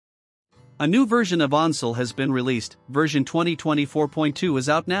A new version of Ondsel has been released, version 2024.2 is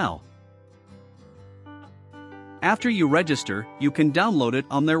out now. After you register, you can download it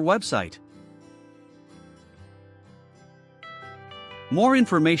on their website. More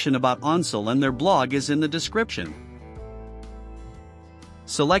information about Ondsel and their blog is in the description.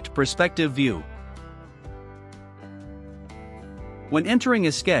 Select Perspective View. When entering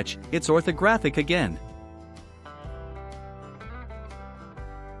a sketch, it's orthographic again.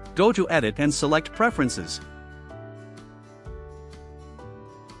 Go to Edit and select Preferences.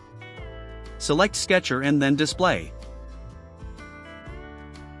 Select Sketcher and then Display.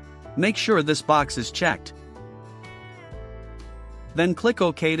 Make sure this box is checked. Then click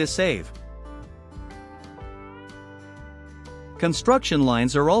OK to save. Construction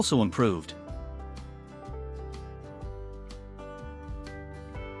lines are also improved.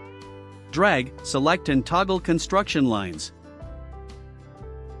 Drag, select and toggle construction lines.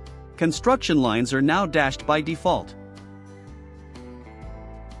 Construction lines are now dashed by default.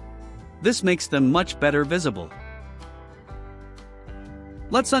 This makes them much better visible.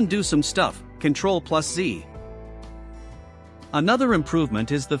 Let's undo some stuff, Ctrl+Z. Another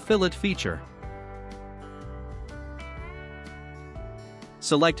improvement is the fillet feature.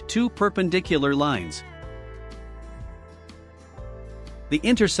 Select two perpendicular lines. The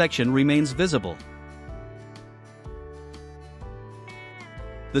intersection remains visible.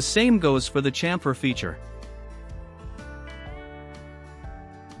 The same goes for the chamfer feature.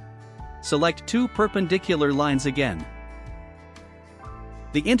 Select two perpendicular lines again.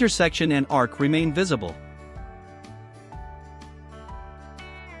 The intersection and arc remain visible.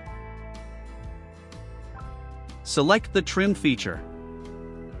 Select the trim feature.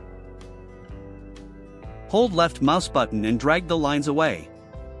 Hold left mouse button and drag the lines away.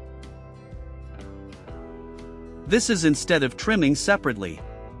 This is instead of trimming separately.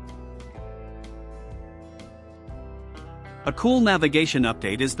 A cool navigation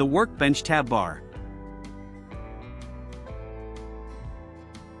update is the Workbench tab bar.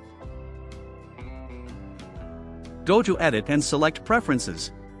 Go to Edit and select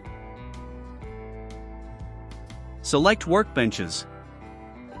Preferences. Select Workbenches.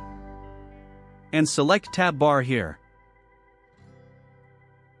 And select Tab bar here.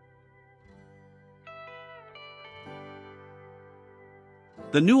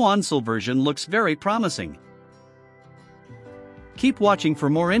 The new Ondsel version looks very promising. Keep watching for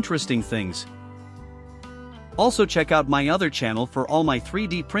more interesting things. Also check out my other channel for all my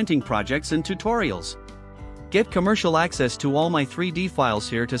 3D printing projects and tutorials. Get commercial access to all my 3D files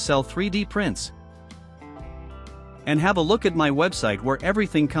here to sell 3D prints. And have a look at my website where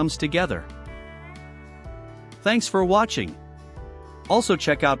everything comes together. Thanks for watching. Also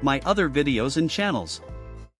check out my other videos and channels.